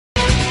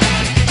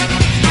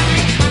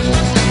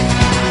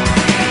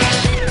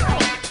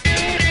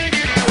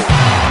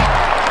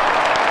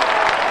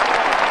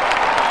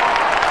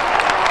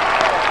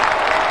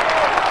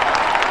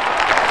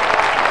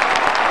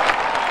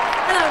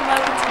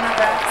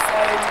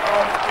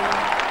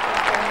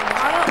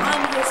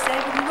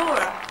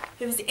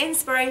was the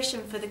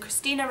inspiration for the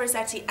Christina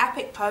Rossetti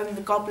epic poem,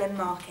 The Goblin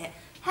Market.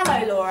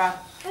 Hello, Laura.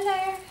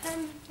 Hello,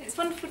 it's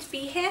wonderful to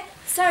be here.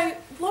 So,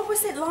 what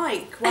was it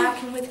like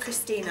working with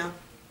Christina?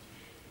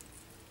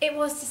 It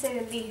was, to say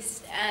the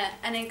least,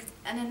 an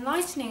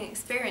enlightening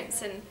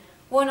experience, and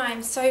one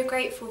I'm so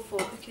grateful for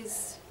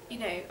because, you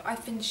know,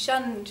 I've been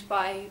shunned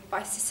by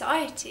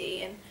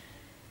society,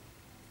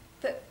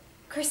 but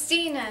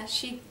Christina,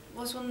 she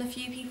was one of the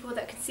few people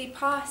that could see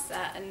past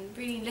that and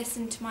really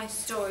listen to my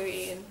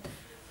story and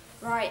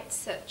write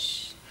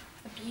such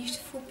a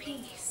beautiful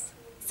piece.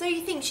 So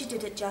you think she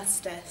did it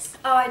justice?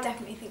 Oh, I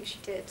definitely think she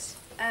did.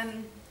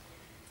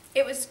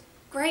 It was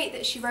great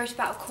that she wrote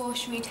about a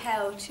cautionary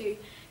tale to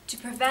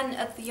prevent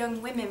other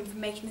young women from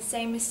making the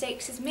same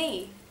mistakes as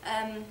me.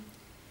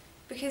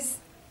 Because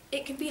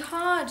it can be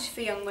hard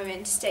for young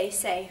women to stay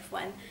safe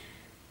when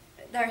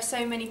there are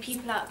so many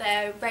people out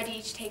there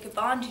ready to take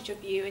advantage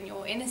of you and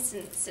your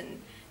innocence and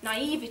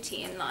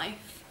naivety in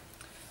life.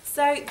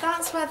 So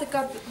that's where the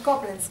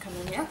goblins come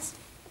in, yes?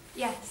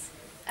 Yes.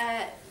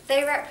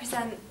 They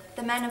represent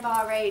the men of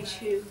our age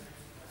who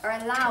are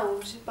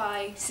allowed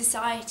by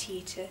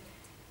society to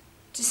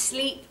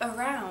sleep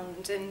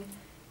around, and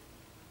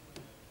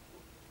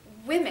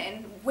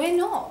women, we're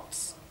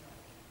not.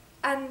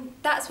 And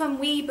that's when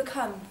we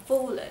become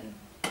fallen.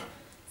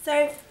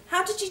 So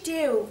how did you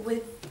deal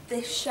with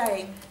this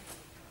shame?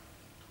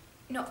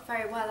 Not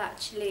very well,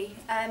 actually.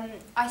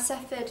 I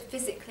suffered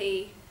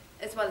physically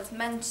as well as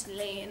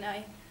mentally, and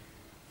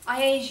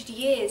I aged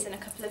years in a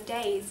couple of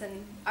days,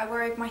 and I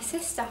worried my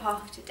sister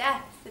half to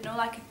death, and all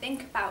I could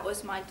think about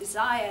was my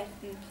desire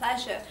and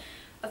pleasure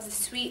of the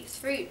sweet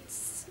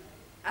fruits,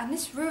 and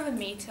this ruined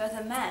me to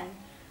other men.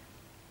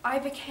 I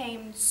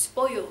became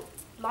spoiled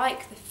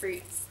like the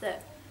fruits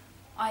that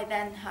I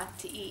then had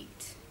to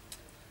eat.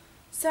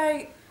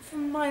 So,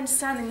 from my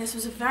understanding, this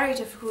was a very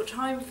difficult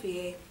time for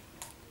you.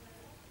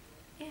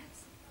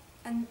 Yes.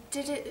 And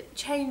did it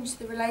change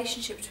the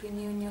relationship between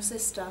you and your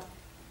sister?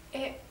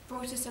 It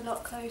brought us a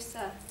lot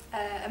closer,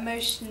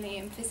 emotionally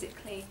and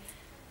physically,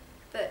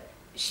 but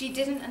she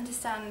didn't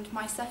understand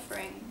my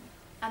suffering,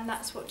 and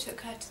that's what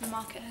took her to the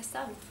market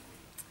herself.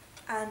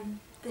 And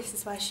this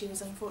is where she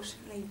was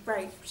unfortunately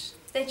raped.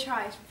 They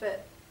tried,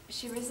 but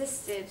she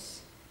resisted.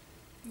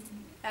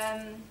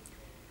 And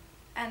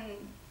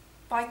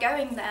by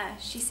going there,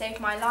 she saved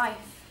my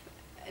life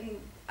and,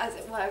 as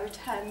it were,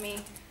 returned me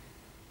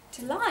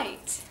to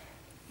light.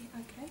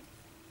 Okay.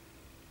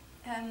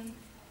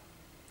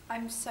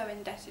 I'm so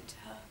indebted to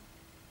her.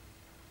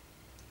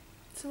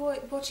 So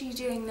what are you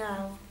doing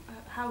now?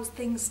 How's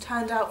things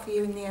turned out for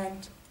you in the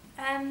end?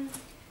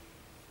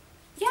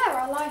 Yeah,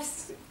 our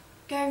life's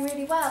going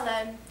really well.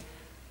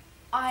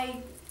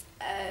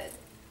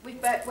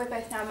 We're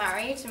both now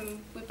married,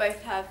 and we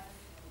both have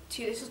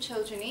 2 little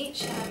children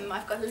each.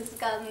 I've got a little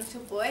girl and a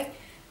little boy,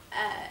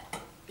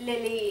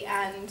 Lily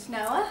and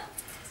Noah.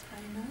 That's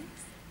very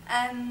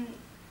nice.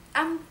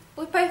 And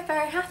we're both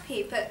very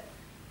happy, but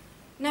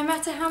no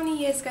matter how many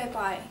years go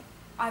by,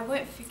 I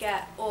won't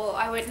forget, or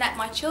I won't let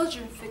my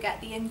children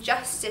forget the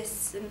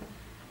injustice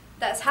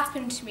that's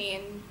happened to me,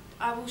 and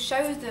I will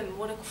show them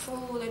what a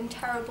cruel and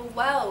terrible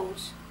world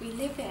we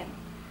live in.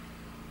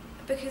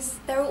 Because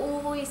there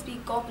will always be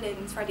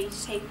goblins ready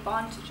to take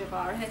advantage of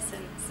our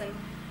innocence, and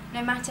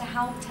no matter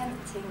how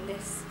tempting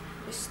this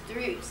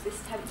fruit, this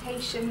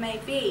temptation may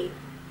be,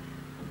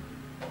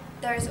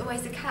 there is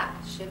always a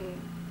catch, and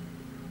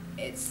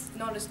it's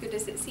not as good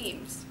as it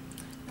seems.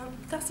 Well,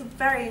 that's a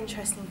very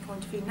interesting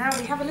point of view. Now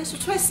we have a little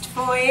twist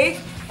for you,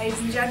 ladies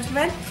and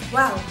gentlemen.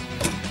 Well,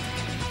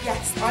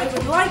 yes, I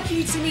would like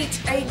you to meet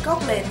a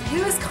goblin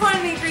who has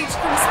kindly agreed to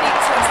come speak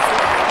to us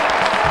today.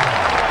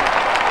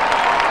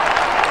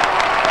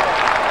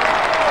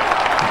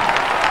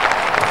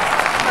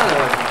 Hello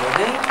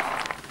everybody.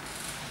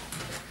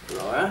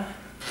 Laura.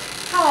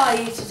 How are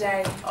you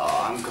today?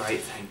 Oh, I'm great,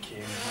 thank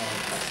you. Oh,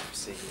 pleasure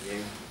seeing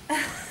you.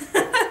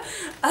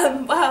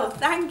 Well,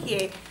 thank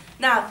you.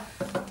 Now,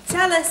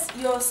 tell us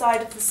your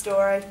side of the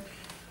story.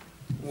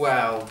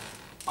 Well,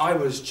 I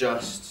was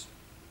just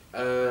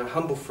a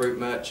humble fruit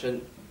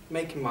merchant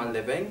making my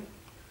living,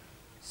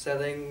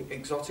 selling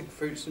exotic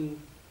fruits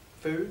and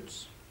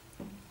foods.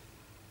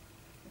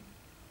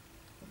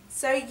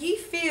 So you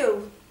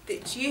feel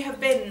that you have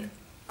been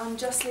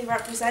unjustly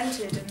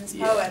represented in this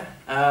poem?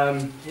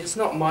 It's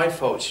not my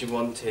fault she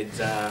wanted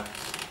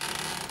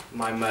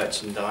my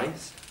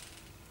merchandise.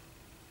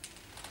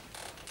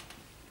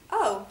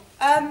 Oh,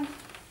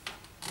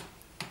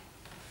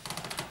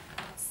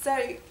 so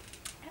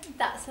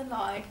That's a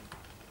lie.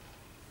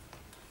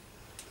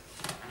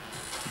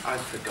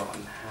 I've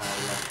forgotten how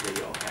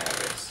lovely your hair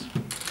is.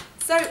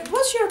 So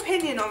what's your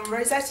opinion on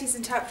Rossetti's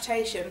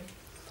interpretation?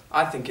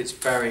 I think it's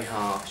very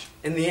harsh.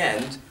 In the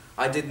end,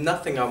 I did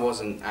nothing I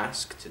wasn't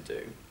asked to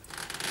do.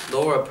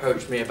 Laura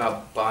approached me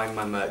about buying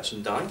my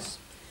merchandise.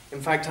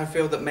 In fact, I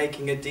feel that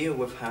making a deal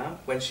with her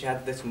when she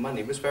had little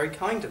money was very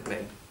kind of me.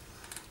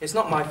 It's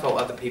not my fault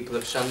other people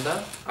have shunned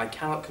her. I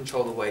cannot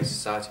control the way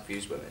society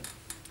views women.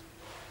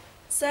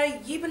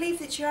 So you believe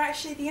that you're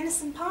actually the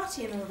innocent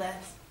party in all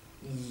this?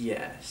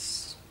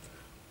 Yes.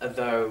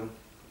 Although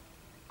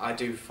I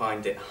do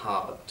find it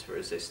hard to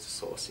resist a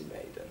saucy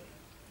maiden.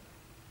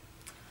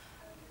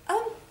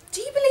 Do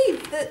you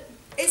believe that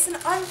it's an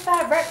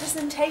unfair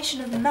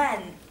representation of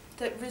men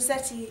that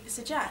Rossetti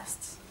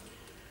suggests?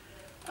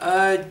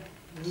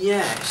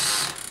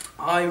 Yes.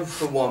 I,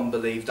 for one,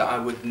 believe that I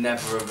would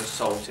never have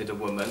assaulted a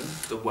woman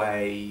the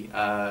way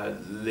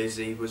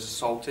Lizzie was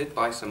assaulted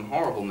by some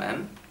horrible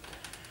men.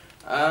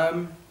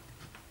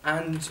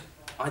 And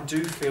I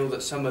do feel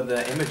that some of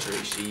the imagery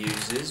she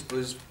uses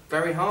was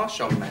very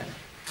harsh on men.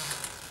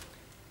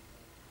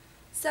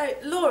 So,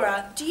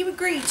 Laura, do you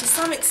agree to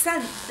some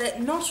extent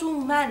that not all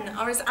men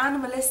are as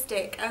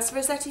animalistic as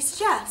Rossetti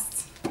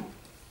suggests?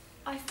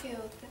 I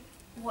feel that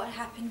what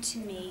happened to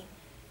me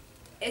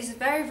is a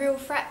very real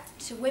threat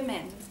to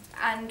women,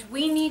 and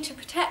we need to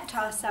protect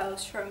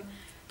ourselves from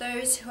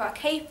those who are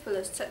capable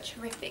of such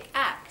horrific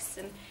acts.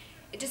 And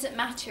it doesn't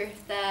matter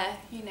if they're,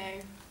 you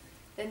know,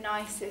 the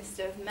nicest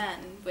of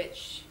men,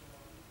 which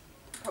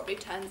probably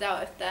turns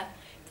out if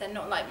they're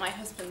not like my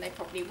husband, they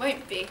probably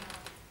won't be.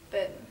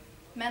 But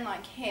men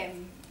like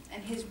him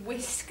and his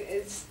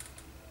whiskers,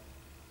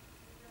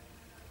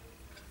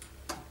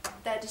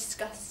 they're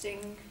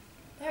disgusting.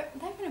 They're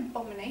an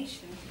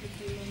abomination to the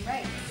human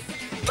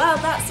race. Well,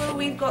 that's all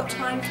we've got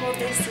time for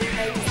this week,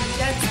 ladies and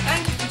gents.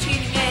 Thank you for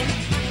tuning in,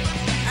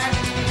 and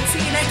we'll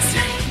see you next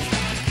time.